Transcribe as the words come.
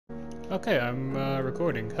Okay, I'm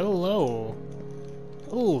recording. Hello.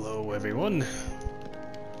 Hello, everyone.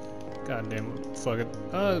 Goddamn, fuck it.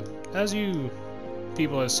 As you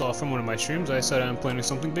people saw from one of my streams, I said I'm planning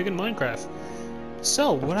something big in Minecraft.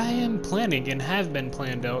 So, what I am planning and have been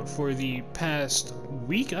planned out for the past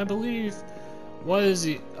week, I believe, was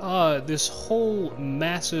this whole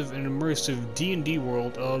massive and immersive DnD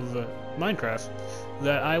world of Minecraft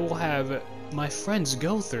that I will have my friends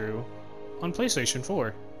go through on PlayStation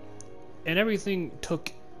 4. And everything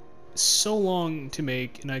took so long to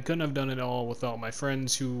make, and I couldn't have done it all without my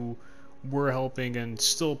friends who were helping and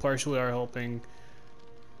still partially are helping.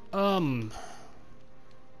 I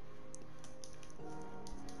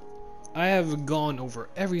have gone over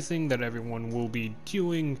everything that everyone will be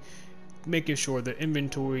doing, making sure the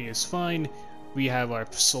inventory is fine. We have our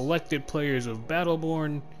selected players of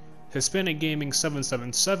Battleborn, Hispanic Gaming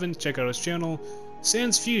 777, check out his channel,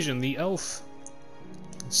 Sans Fusion, the elf,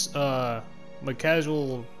 my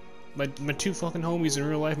two fucking homies in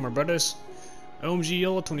real life, my brothers, OMG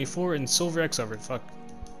Yellow 24, and Silver X over. Fuck.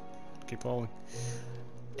 Keep falling.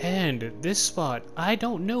 And this spot, I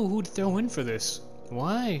don't know who to throw in for this.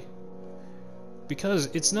 Why? Because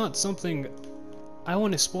it's not something I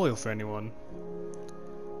want to spoil for anyone.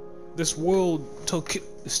 This world took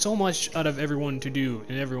so much out of everyone to do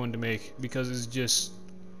and everyone to make, because it's just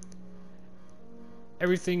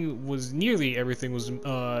nearly everything was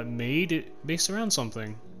made based around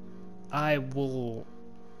something. I will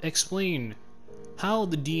explain how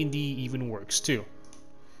the D&D even works too.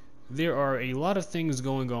 There are a lot of things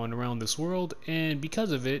going on around this world, and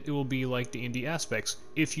because of it, it will be like the D&D aspects.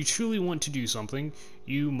 If you truly want to do something,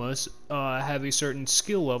 you must have a certain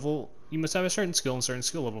skill level. You must have a certain skill and certain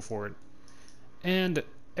skill level for it. And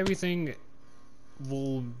everything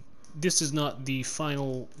will... This is not the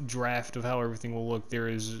final draft of how everything will look. There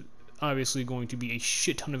is obviously going to be a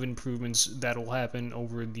shit ton of improvements that will happen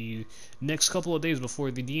over the next couple of days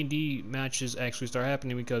before the D&D matches actually start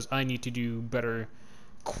happening, because I need to do better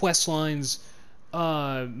quest lines,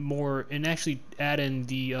 more, and actually add in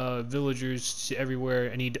the villagers to everywhere.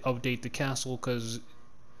 I need to update the castle, because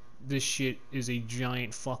this shit is a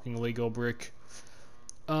giant fucking Lego brick.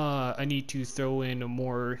 I need to throw in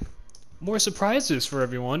more surprises for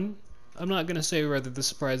everyone. I'm not gonna say whether the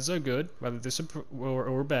surprises are good, whether they're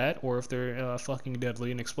or bad, or if they're fucking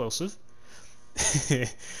deadly and explosive.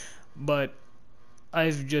 But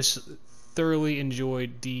I've just thoroughly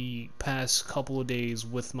enjoyed the past couple of days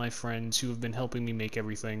with my friends who have been helping me make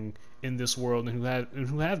everything in this world, and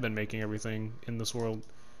who have been making everything in this world.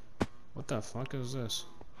 What the fuck is this?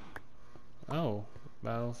 Oh,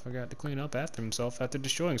 Battle forgot to clean up after himself after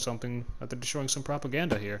destroying something, after destroying some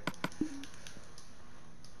propaganda here.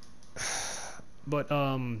 But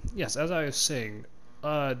yes, as I was saying,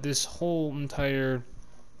 this whole entire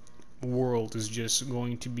world is just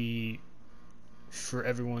going to be for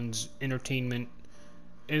everyone's entertainment.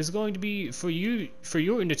 It is going to be for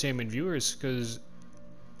your entertainment, viewers, because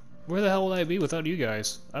where the hell would I be without you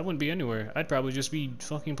guys? I wouldn't be anywhere. I'd probably just be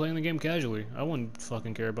fucking playing the game casually. I wouldn't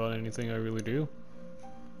fucking care about anything I really do.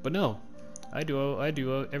 But no, I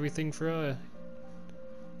do everything for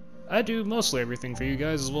I do mostly everything for you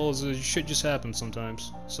guys, as well as shit just happens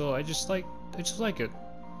sometimes. So I just like it.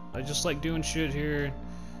 I just like doing shit here.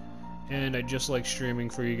 And I just like streaming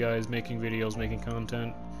for you guys, making videos, making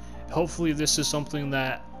content. Hopefully this is something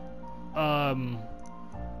that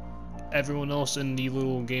everyone else in the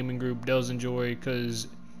little gaming group does enjoy, because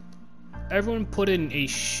everyone put in a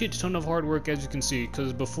shit ton of hard work, as you can see,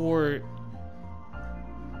 because before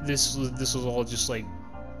this was all just like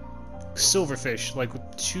silverfish, like with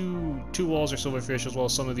two walls are silverfish, as well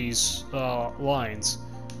as some of these lines.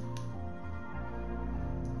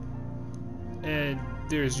 And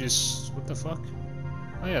there's just, what the fuck?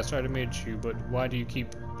 Oh yeah, sorry I made you, but why do you keep...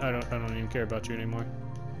 I don't even care about you anymore.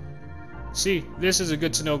 See, this is a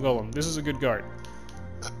good to know golem. This is a good guard.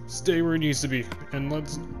 Stay where he needs to be. And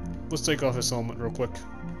let's take off his helmet real quick,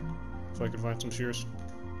 if I can find some shears.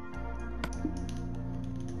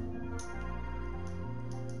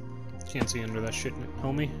 Can't see under that shit,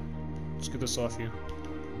 homie. Let's get this off you.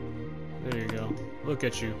 There you go. Look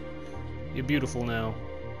at you. You're beautiful now.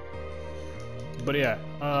 But yeah,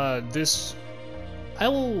 I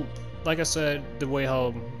will, like I said,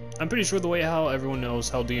 I'm pretty sure the way how everyone knows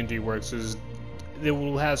how D&D works is they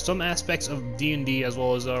will have some aspects of D&D as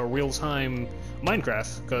well as real-time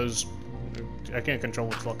Minecraft, because I can't control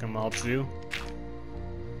what fucking mobs do.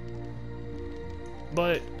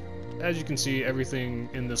 But as you can see, everything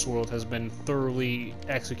in this world has been thoroughly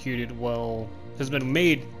executed well, has been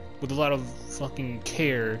made with a lot of fucking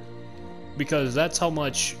care, because that's how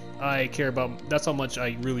much I care about. That's how much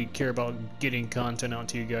I really care about getting content out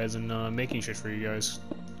to you guys and making shit for you guys.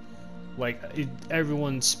 Like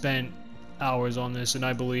everyone spent hours on this, and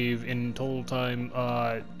I believe in total time,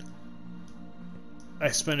 I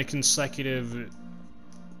spent a consecutive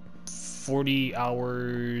 40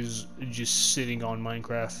 hours just sitting on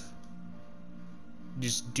Minecraft,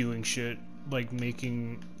 just doing shit, like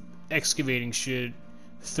excavating shit,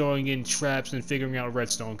 throwing in traps and figuring out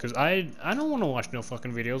redstone, because I don't want to watch no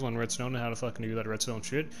fucking videos on redstone and how to fucking do that redstone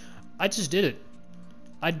shit. I just did it.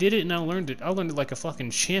 I did it and I learned it. I learned it like a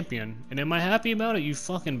fucking champion. And am I happy about it? You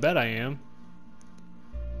fucking bet I am.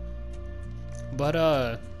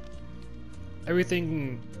 But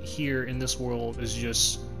everything here in this world is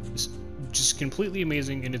just completely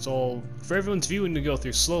amazing, and it's all for everyone's viewing to go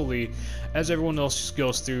through slowly as everyone else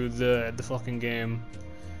goes through the fucking game.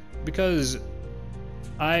 Because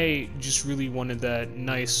I just really wanted that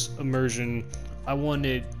nice immersion. I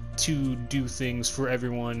wanted to do things for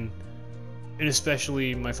everyone, and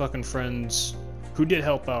especially my fucking friends who did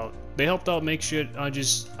help out. They helped out make shit. I'm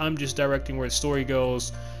just directing where the story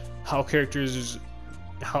goes, how NPCs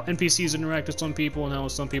interact with some people, and how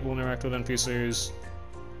some people interact with NPCs.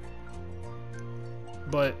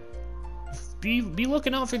 But be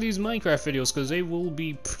looking out for these Minecraft videos, because they will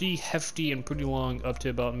be pretty hefty and pretty long, up to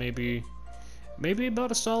about maybe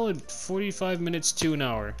about a solid 45 minutes to an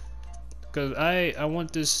hour. Because I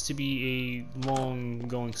want this to be a long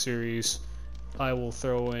going series. I will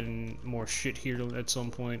throw in more shit here at some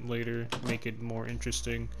point later, make it more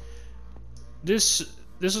interesting. This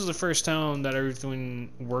is the first town that everyone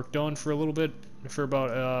worked on for a little bit, for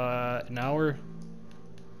about an hour.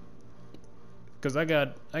 Because I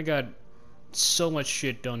got so much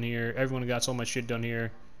shit done here. Everyone got so much shit done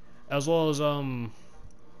here, as well as I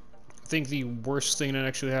think the worst thing that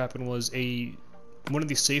actually happened was one of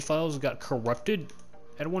these save files got corrupted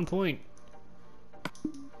at one point.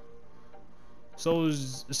 So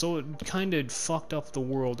it kind of fucked up the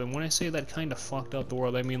world, and when I say that kind of fucked up the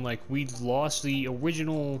world, I mean like we lost the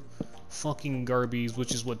original fucking Garbies,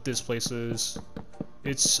 which is what this place is.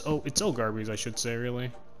 It's Garbies, I should say, really.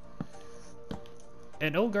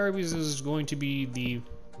 And Garbies is going to be the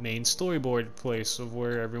main storyboard place of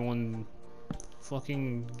where everyone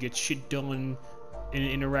fucking gets shit done and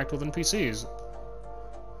interact with NPCs,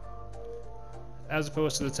 as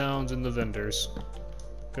opposed to the towns and the vendors.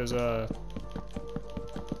 Because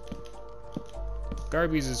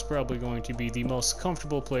Garbies is probably going to be the most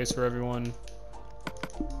comfortable place for everyone.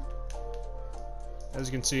 As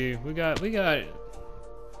you can see, we got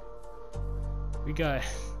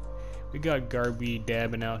Garby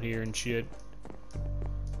dabbing out here and shit.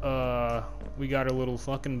 We got a little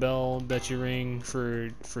fucking bell that you ring for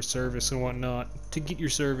service and whatnot to get your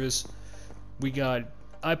service.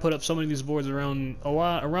 I put up some of these boards around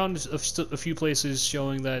a few places,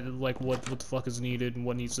 showing that like what the fuck is needed and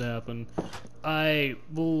what needs to happen. I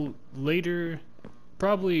will later,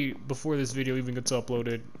 probably before this video even gets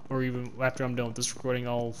uploaded, or even after I'm done with this recording,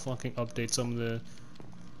 I'll fucking update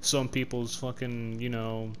some people's fucking, you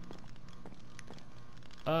know,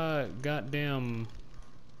 goddamn,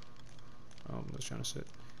 I was trying to say,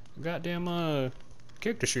 goddamn,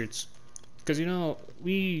 character sheets. Because, you know,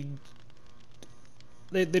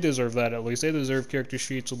 they deserve that, at least. They deserve character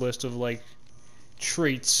sheets, a list of, like,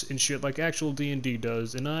 traits and shit like actual DnD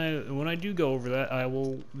does. And when I do go over that, I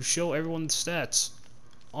will show everyone the stats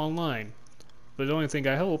online. But the only thing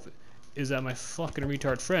I hope is that my fucking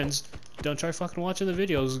retard friends don't try fucking watching the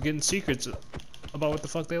videos, getting secrets about what the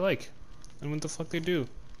fuck they like and what the fuck they do,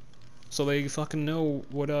 so they fucking know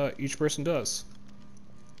what each person does.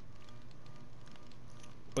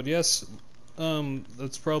 But yes,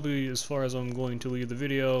 that's probably as far as I'm going to leave the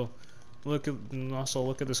video. And also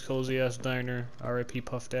look at this cozy ass diner. R.I.P.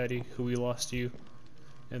 Puff Daddy, who we lost you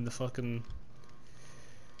in the fucking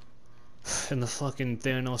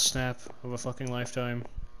Thanos snap of a fucking lifetime.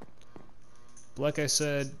 Like I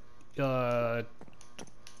said, wait,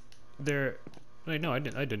 no, I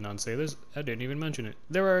did not say this. I didn't even mention it.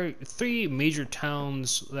 There are 3 major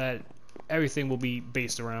towns that everything will be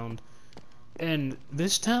based around, and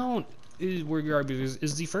this town is where Garby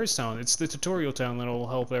is the first town. It's the tutorial town that'll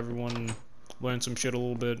help everyone learn some shit a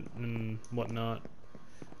little bit and whatnot,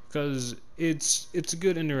 because it's a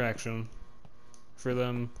good interaction for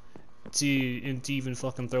them to even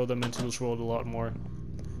fucking throw them into this world a lot more.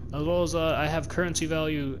 As well as I have currency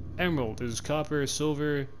value. Emerald is copper,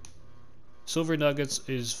 silver nuggets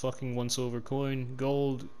is fucking 1 silver coin,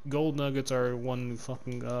 gold nuggets are 1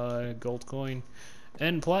 fucking gold coin,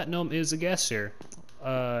 and platinum is a gas here.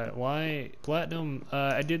 Why platinum?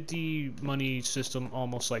 I did the money system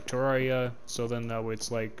almost like Terraria, so then that way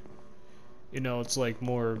it's like You know, it's like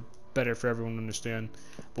more better for everyone to understand.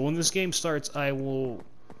 But when this game starts, I've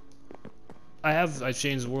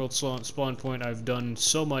changed the world spawn point. I've done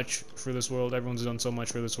so much for this world. Everyone's done so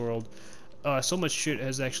much for this world. So much shit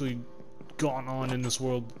has actually gone on in this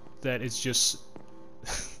world that it's just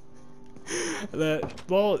that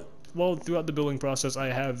well throughout the building process I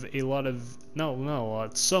have a lot of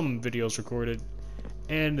some videos recorded,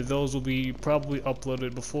 and those will be probably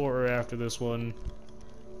uploaded before or after this one.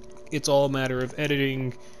 It's all a matter of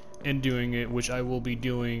editing and doing it, which I will be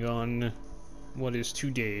doing on what is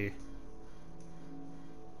today,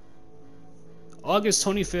 August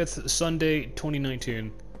 25th, Sunday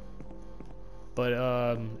 2019. But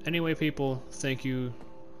anyway people, thank you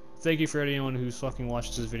for anyone who's fucking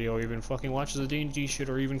watches this video, or even fucking watches the DnD shit,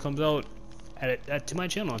 or even comes out to my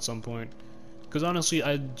channel at some point. Because honestly,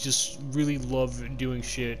 I just really love doing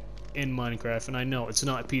shit in Minecraft, and I know it's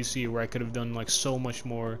not PC where I could have done like so much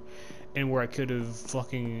more, and where I could have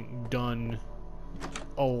fucking done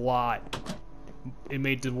a lot. It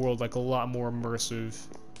made the world like a lot more immersive.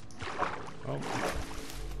 Oh.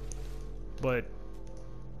 But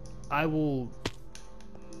I will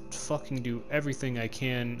fucking do everything I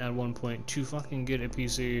can at one point to fucking get a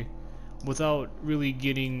PC without really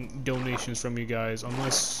getting donations from you guys,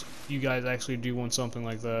 unless you guys actually do want something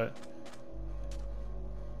like that.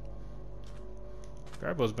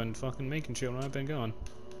 Garbo's been fucking making shit when I've been gone.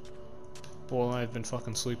 Well, I've been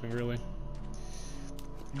fucking sleeping, really.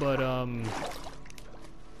 But,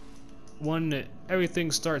 when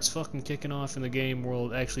everything starts fucking kicking off in the game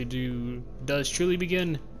world actually does truly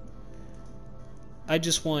begin, I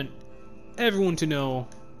just want everyone to know,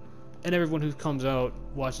 and everyone who comes out,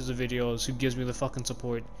 watches the videos, who gives me the fucking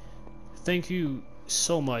support, thank you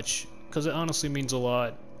so much, because it honestly means a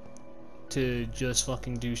lot to just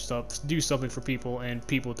fucking do something for people, and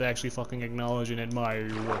people to actually fucking acknowledge and admire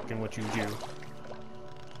your work and what you do.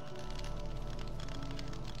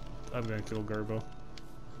 I'm gonna kill Garbo.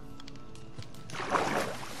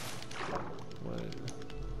 What?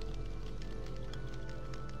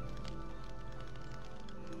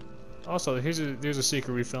 Also, there's a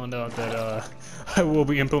secret we found out that I will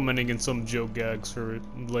be implementing in some joke gags for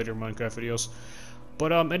later Minecraft videos.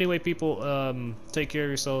 But anyway, people, take care of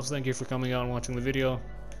yourselves. Thank you for coming out and watching the video.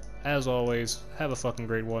 As always, have a fucking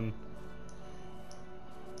great one.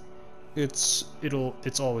 It's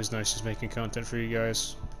always nice just making content for you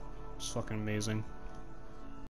guys. It's fucking amazing.